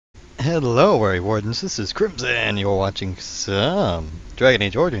Hello, Worry Wardens. This is Crimson. You're watching some Dragon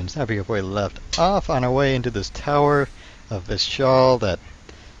Age Origins. Happy before we left off on our way into this tower of Vishal. That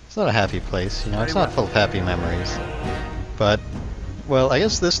it's not a happy place, you know. It's not full of happy memories. But, well, I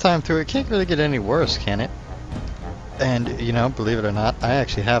guess this time through it can't really get any worse, can it? And, you know, believe it or not, I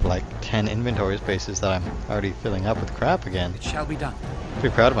actually have like 10 inventory spaces that I'm already filling up with crap again. It shall be done.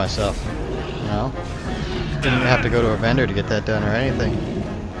 Pretty proud of myself, you know. Didn't have to go to a vendor to get that done or anything.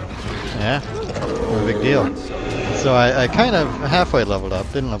 Yeah, no big deal. So I kind of halfway leveled up,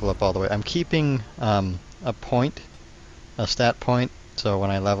 didn't level up all the way. I'm keeping a point, a stat point, so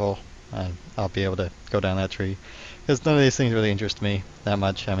when I level, I'll be able to go down that tree. Because none of these things really interest me that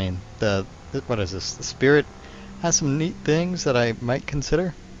much. I mean, what is this? The spirit has some neat things that I might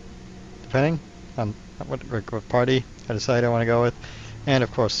consider, depending on what party I decide I want to go with. And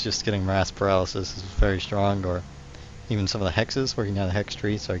of course, just getting morass paralysis is very strong, or even some of the hexes, working down the hex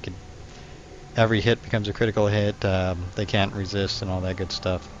tree, so I could every hit becomes a critical hit, they can't resist and all that good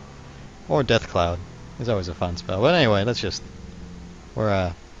stuff. Or Death Cloud is always a fun spell. But anyway,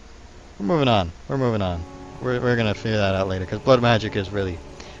 we're moving on. We're moving on. We're gonna figure that out later, because blood magic is really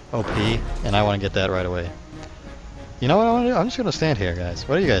OP, and I want to get that right away. You know what I want to do? I'm just gonna stand here, guys.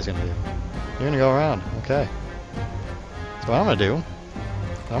 What are you guys gonna do? You're gonna go around. Okay. So what I'm gonna do,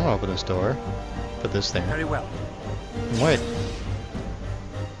 I'm gonna open this door, put this thing. Very well. And wait.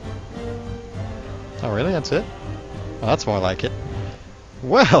 Oh, really? That's it? Well, that's more like it.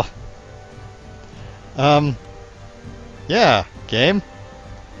 Well! Yeah, game.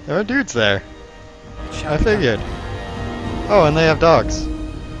 There are dudes there. I figured. Oh, and they have dogs.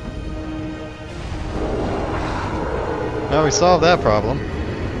 Now we solved that problem.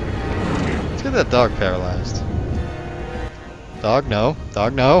 Let's get that dog paralyzed. Dog, no.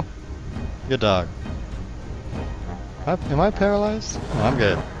 Dog, no. Good dog. Am I paralyzed? Oh, I'm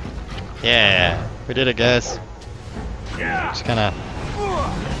good. Yeah, we did it, guys. Just kind of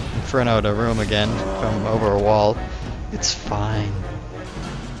infernoed a room again from over a wall. It's fine.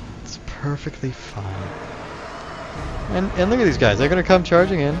 It's perfectly fine. And look at these guys. They're gonna come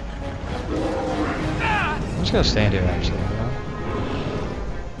charging in. I'm just gonna stand here, actually. You know?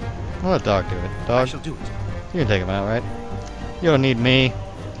 I'll let Dog do it. Dog, I shall do it. you can take him out, right? You don't need me.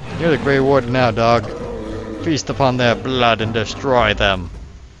 You're the Grey Warden now, Dog. Feast upon their blood and destroy them.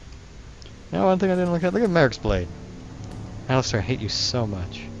 You know, one thing I didn't look at? Look at Merrick's blade. Alistair, I hate you so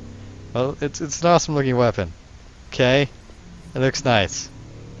much. Well, it's an awesome looking weapon. Okay? It looks nice.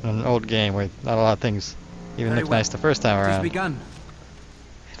 In an old game where not a lot of things even looked nice the first time around. Begun.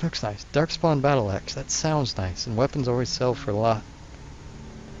 It looks nice. Darkspawn Battle Axe, that sounds nice. And weapons always sell for a lot.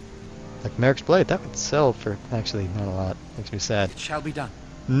 Like Merrick's blade, that would sell for actually not a lot. Makes me sad. It shall be done.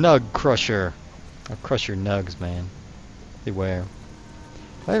 Nug Crusher. I'll crush your nugs, man. Beware.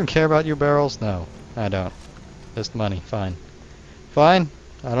 Do I even care about you barrels? No, I don't. Just money. Fine. Fine.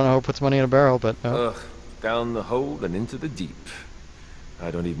 I don't know who puts money in a barrel, but no. Ugh. Down the hole and into the deep.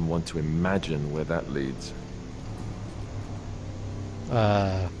 I don't even want to imagine where that leads.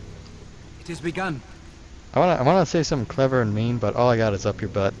 It is begun. I wanna say something clever and mean, but all I got is up your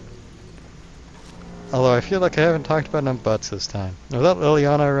butt. Although I feel like I haven't talked about enough butts this time. Without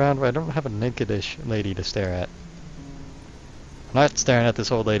Liliana around, I don't have a nakedish lady to stare at. I'm not staring at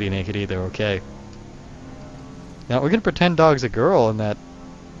this old lady naked either, okay? Now, we can pretend Dog's a girl and that...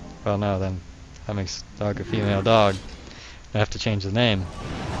 Well, no, then that makes Dog a female dog. I have to change the name.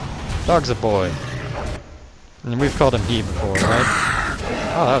 Dog's a boy. And we've called him he before, right?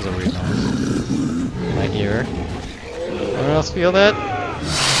 Oh, that was a weird noise. My ear. Anyone else feel that?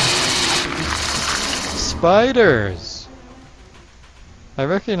 Spiders! I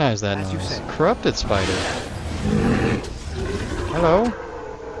recognize that noise. Corrupted spider. Hello?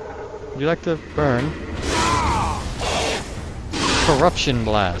 Would you like to burn? Corruption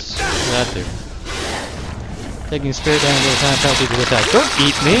blast. What does that do? Taking spirit damage at a time penalty to attack. Don't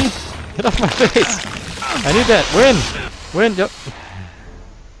eat me! Get off my face! I need that! Win! Win! Yep.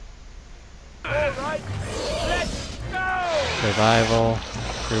 Alright, let's go! Revival.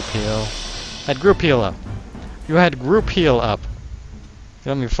 Group heal. Had group heal up. You had group heal up.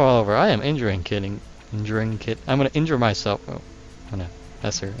 You let me fall over. I am injuring kit. I'm gonna injure myself. Oh, I'm gonna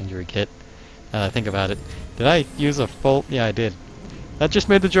lesser injury kit. Now that I think about it. Did I use a full? Yeah, I did. That just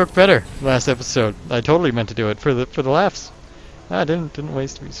made the joke better last episode. I totally meant to do it for the laughs. I didn't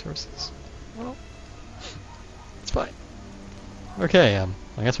waste resources. Well, it's fine. Okay,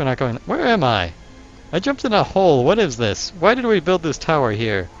 I guess we're not going. Where am I? I jumped in a hole. What is this? Why did we build this tower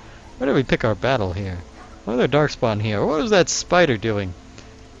here? Why did we pick our battle here? Why is there darkspawn here? What was that spider doing?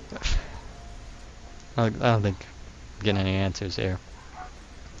 I don't think I'm getting any answers here.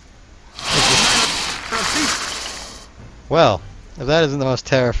 Well, if that isn't the most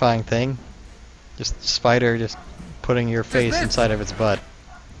terrifying thing, just spider just putting your face inside of its butt.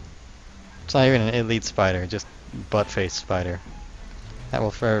 It's not even an elite spider, just butt-face spider. That will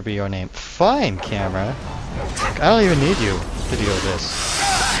forever be your name. Fine, camera. I don't even need you to deal with this.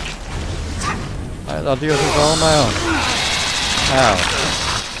 I'll deal with this all on my own.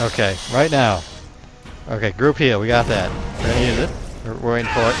 Ow. Okay, right now. Okay, group heal, we got that. We're gonna use it. We're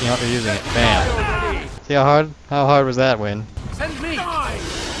waiting for it. You know what, we're using it. Bam. See how hard was that, Win? Send me.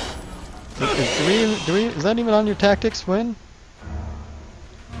 Is that even on your tactics, Win?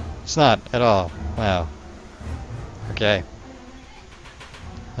 It's not at all. Wow. Okay.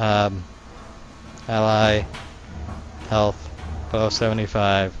 Ally, health, below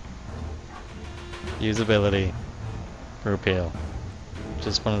 75, usability, group heal.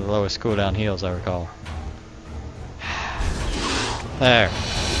 Just one of the lowest cooldown heals I recall. There.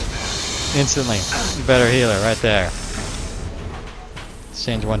 Instantly. Better healer right there. Let's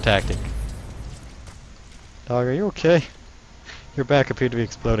change one tactic. Dog, are you okay? Your back appeared to be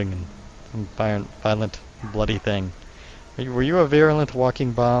exploding in some violent, bloody thing. Were you a virulent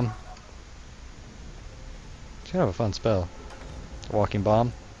walking bomb? It's kind of a fun spell. A walking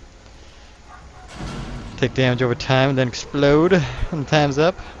bomb. Take damage over time and then explode when time's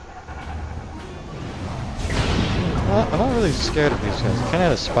up. I'm not really scared of these guys. I kind of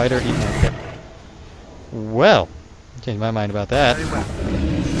had a spider eating my pit. Well, changed my mind about that.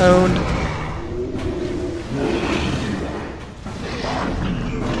 Owned.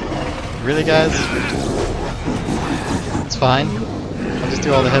 Really, guys? It's fine. I'll just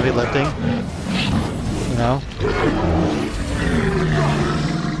do all the heavy lifting. You know?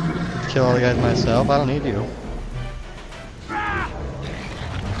 Kill all the guys myself. I don't need you.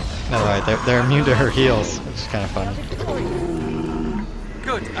 Alright, they're immune to her heals, which is kind of funny.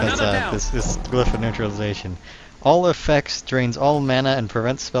 Good. That's this glyph of neutralization. All effects drains all mana and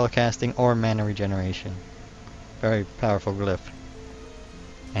prevents spellcasting or mana regeneration. Very powerful glyph.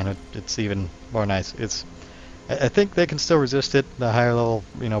 And it's even more nice. I think they can still resist it. The higher level,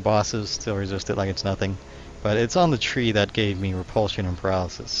 bosses still resist it like it's nothing. But it's on the tree that gave me repulsion and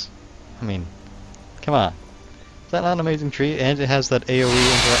paralysis. I mean, come on. Is that not an amazing tree? And it has that AoE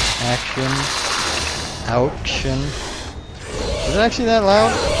interaction. Action. Is it actually that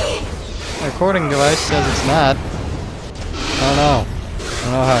loud? My recording device says it's not. I don't know. I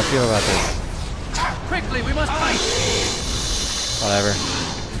don't know how I feel about this. Quickly, we must fight. Whatever.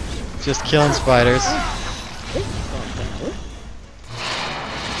 Just killing spiders.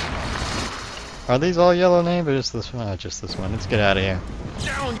 Are these all yellow named or just this one? Oh, just this one. Let's get out of here. Is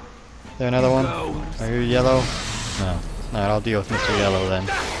there another one? Are you yellow? No. Alright, I'll deal with Mr. Yellow then.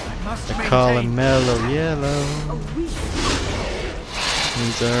 I call him Mellow Yellow.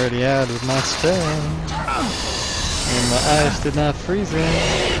 He's already out of my spell. And my ice did not freeze him.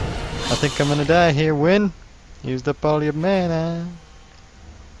 I think I'm gonna die here, Win. Used up all your mana.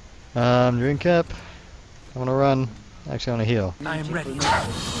 Drink up. I wanna run. Actually, I wanna heal. I am ready.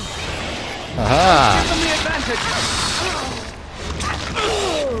 Aha! Give them the advantage.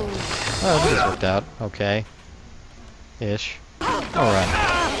 Oh, this worked out. Okay. Ish. Alright.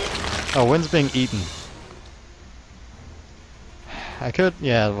 Oh, Win's being eaten. I could...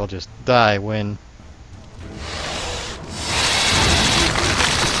 Yeah, we'll just die, Win.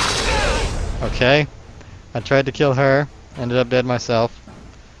 Okay. I tried to kill her. Ended up dead myself.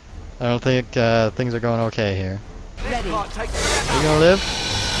 I don't think things are going okay here. Ready. Are you gonna live?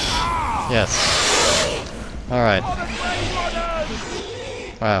 Yes. Alright.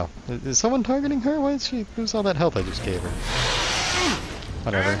 Wow. Is someone targeting her? Why did she lose all that health I just gave her?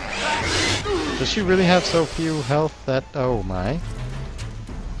 Whatever. Does she really have so few health that... Oh my.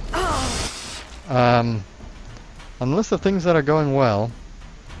 On the list of things that are going well,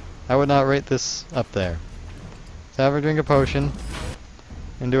 I would not rate this up there. Let's have her drink a potion.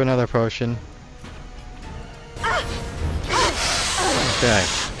 And do another potion. Okay.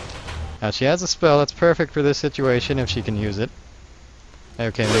 Now she has a spell that's perfect for this situation if she can use it.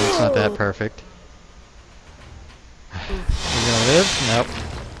 Okay, maybe it's not that perfect. You gonna live? Nope.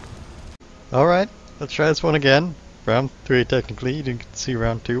 Alright, let's try this one again. Round 3 technically, you didn't see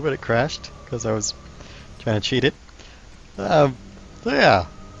round 2, but it crashed because I was trying to cheat it. So yeah,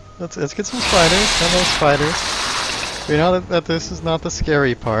 let's get some spiders, hello spiders. We know that this is not the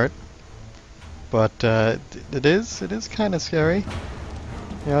scary part, but it is kind of scary.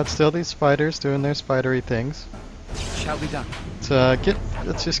 You know, it's still these spiders doing their spidery things. Shall be done.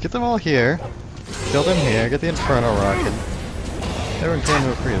 Let's just get them all here. Kill them here. Get the Inferno Rocket. Everyone can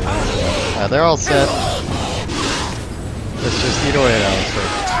move freely. They're all set. Let's just eat away at Alistair.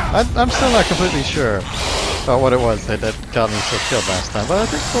 I'm still not completely sure about what it was that got me so killed last time, but I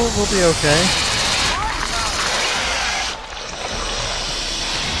think we'll be okay.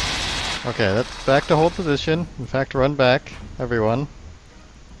 Okay, that's back to hold position. In fact, run back, everyone.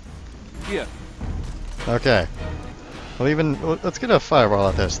 Here. Okay. Let's get a fireball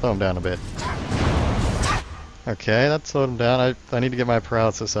out there, slow him down a bit. Okay, that slowed him down. I need to get my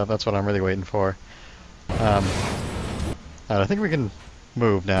paralysis up, that's what I'm really waiting for. Alright, I think we can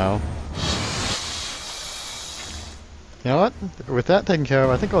move now. You know what? With that taken care of,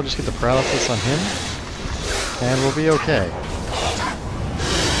 I think I'll just get the paralysis on him, and we'll be okay.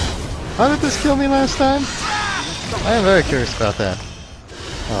 How did this kill me last time? I am very curious about that.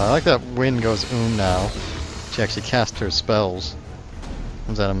 I like that wind goes now. She actually casts her spells.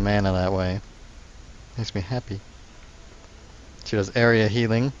 Comes out of mana that way. Makes me happy. She does area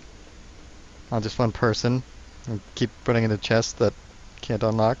healing on just one person. And keep putting in a chest that can't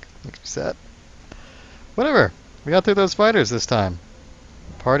unlock. Makes me sad. Whatever. We got through those fighters this time.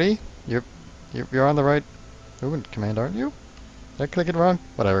 Party? You're on the right command, aren't you? Did I click it wrong?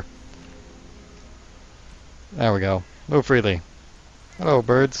 Whatever. There we go. Move freely. Hello,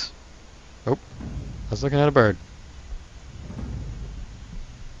 birds. Oh, I was looking at a bird.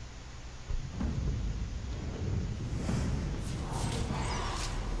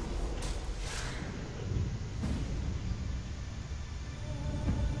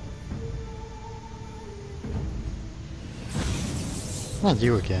 Not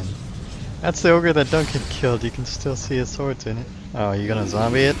you again. That's the ogre that Duncan killed. You can still see his swords in it. Oh, are you gonna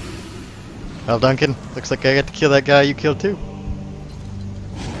zombie it? Well, Duncan, looks like I got to kill that guy you killed too.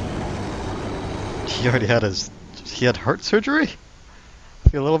 He already had he had heart surgery? I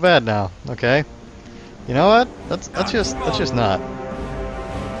feel a little bad now. Okay. You know what? Let's just not.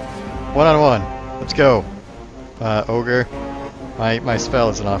 1-on-1. Let's go. Ogre. My spell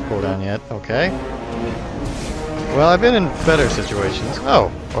isn't off cooldown yet. Okay. Well, I've been in better situations.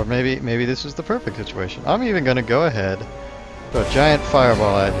 Oh, or maybe this is the perfect situation. I'm even gonna go ahead, throw a giant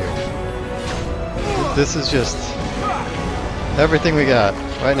fireball at you. This is just everything we got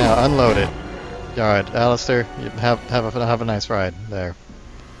right now. Unload it. All right, Alistair, you have a nice ride there.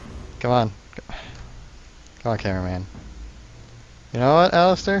 Come on, come on, cameraman. You know what,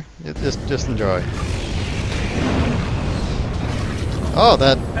 Alistair? Just enjoy. Oh,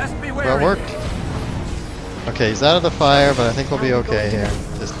 that worked. Okay, he's out of the fire, but I think we'll be okay here.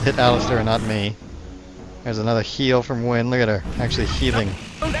 Just hit Alistair and not me. There's another heal from Wynn. Look at her, actually healing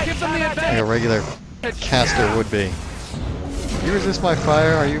like a regular caster would be. You resist my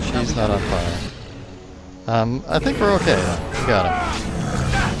fire? Are you? She's not on fire. I think we're okay. We got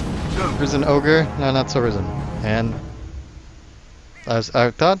him. Risen ogre? No, not so risen. And I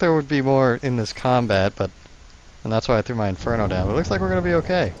thought there would be more in this combat, and that's why I threw my inferno down. But it looks like we're gonna be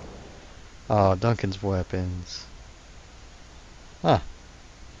okay. Oh, Duncan's weapons. Huh.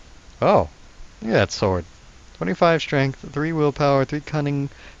 Oh, look at that sword. 25 strength, 3 willpower, 3 cunning,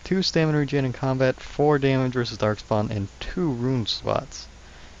 2 stamina regen in combat, 4 damage versus darkspawn, and 2 rune slots.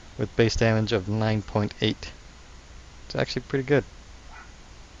 With base damage of 9.8. It's actually pretty good.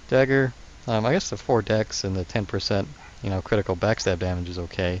 Dagger, I guess the 4 dex and the 10%, critical backstab damage is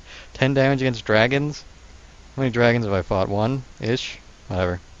okay. 10 damage against dragons. How many dragons have I fought? 1-ish?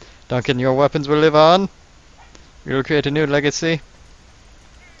 Whatever. Duncan, your weapons will live on. We will create a new legacy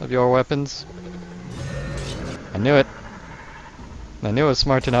of your weapons. I knew it. I knew it was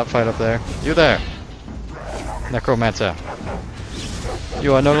smart to not fight up there. You there! Necromancer.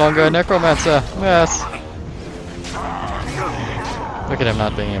 You are no longer a necromancer. Yes. Look at him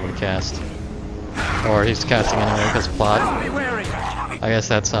not being able to cast. Or he's casting anyway because plot. I guess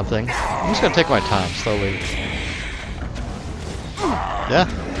that's something. I'm just gonna take my time slowly. Yeah.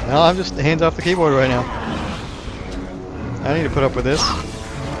 No, I'm just hands off the keyboard right now. I need to put up with this.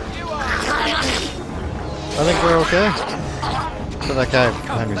 I think we're okay. So that guy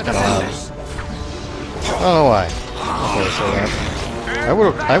behind me is kind of loud. I don't know why. Okay, so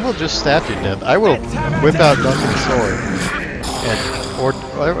I will just stab you to death. I will whip out Duncan's sword, or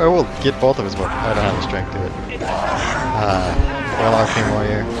I will get both of his weapons. I don't have the strength to it. Well, Arcane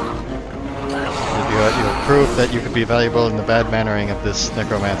Warrior, you have proof that you could be valuable in the bad mannering of this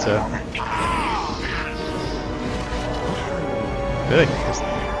necromancer. Really?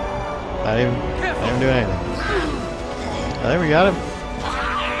 Not even doing anything. I think we got him.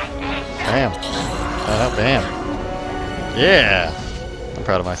 Bam. Bam. Yeah! I'm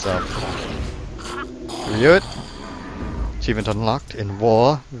proud of myself. Did we do it? Achievement unlocked in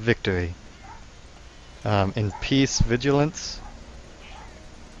war, victory. In peace, vigilance.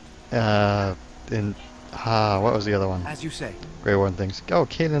 What was the other one? As you say. Grey Warden things. Oh,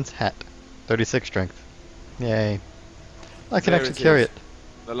 Caden's hat. 36 strength. Yay. I can There actually it carry is. it.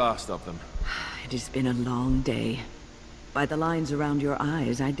 The last of them. It has been a long day. By the lines around your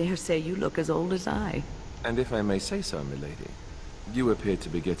eyes, I dare say you look as old as I. And if I may say so, milady, you appear to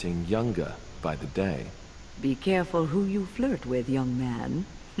be getting younger by the day. Be careful who you flirt with, young man.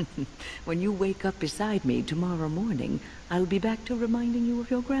 When you wake up beside me tomorrow morning, I'll be back to reminding you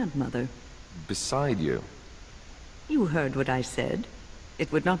of your grandmother. Beside you? You heard what I said.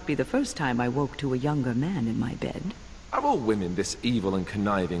 It would not be the first time I woke to a younger man in my bed. Are all women this evil and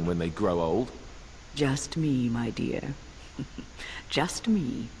conniving when they grow old? Just me, my dear. Just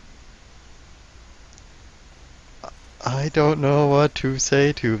me. I don't know what to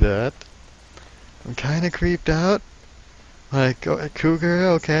say to that. I'm kind of creeped out. Like, a cougar,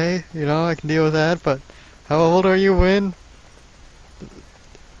 okay, you know, I can deal with that, but how old are you, Win?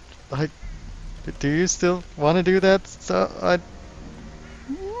 Like, do you still want to do that? So, I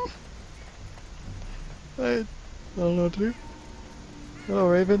don't know what to do. Hello,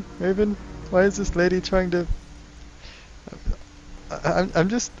 Raven. Raven, why is this lady trying to... I'm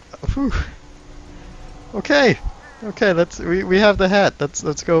just... Whew. Okay. Okay, we have the hat.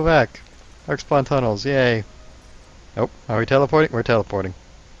 Let's go back. Darkspawn tunnels, yay. Oh, are we teleporting? We're teleporting.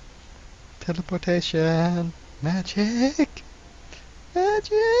 Teleportation. Magic.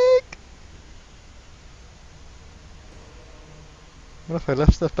 Magic. What if I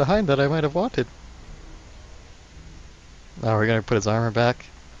left stuff behind that I might have wanted? Oh, we're gonna put his armor back.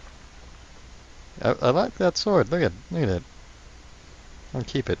 I like that sword. Look at it. I'll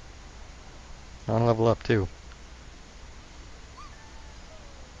keep it. I wanna level up too.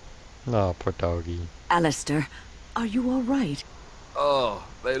 Oh, poor doggy. Alistair, are you all right? Oh,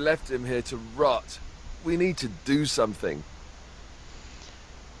 they left him here to rot. We need to do something.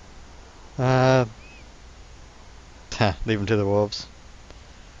 Leave him to the wolves.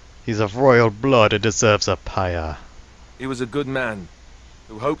 He's of royal blood and deserves a pyre. He was a good man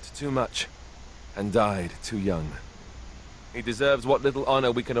who hoped too much and died too young. He deserves what little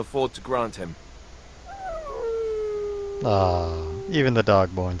honor we can afford to grant him. Ah, even the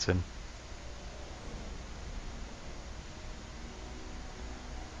dog mourns him.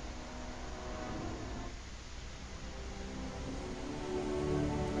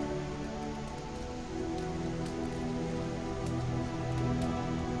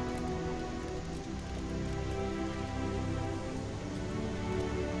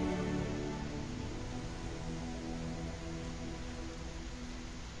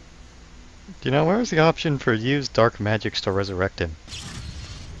 Do you know, where's the option for use dark magics to resurrect him?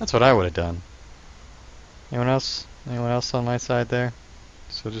 That's what I would have done. Anyone else? Anyone else on my side there?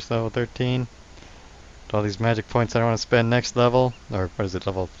 So just level 13. With all these magic points I don't want to spend next level. Or what is it,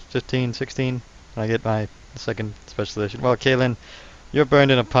 level 15, 16? When I get my second special edition. Well, Kaylin, you're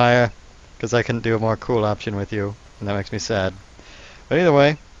burned in a pyre. Because I couldn't do a more cool option with you. And that makes me sad. But either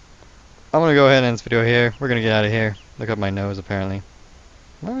way, I'm going to go ahead and end this video here. We're going to get out of here. Look up my nose apparently.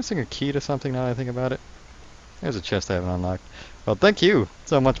 Am I missing a key to something now that I think about it? There's a chest I haven't unlocked. Well, thank you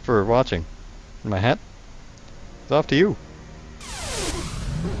so much for watching. And my hat is off to you.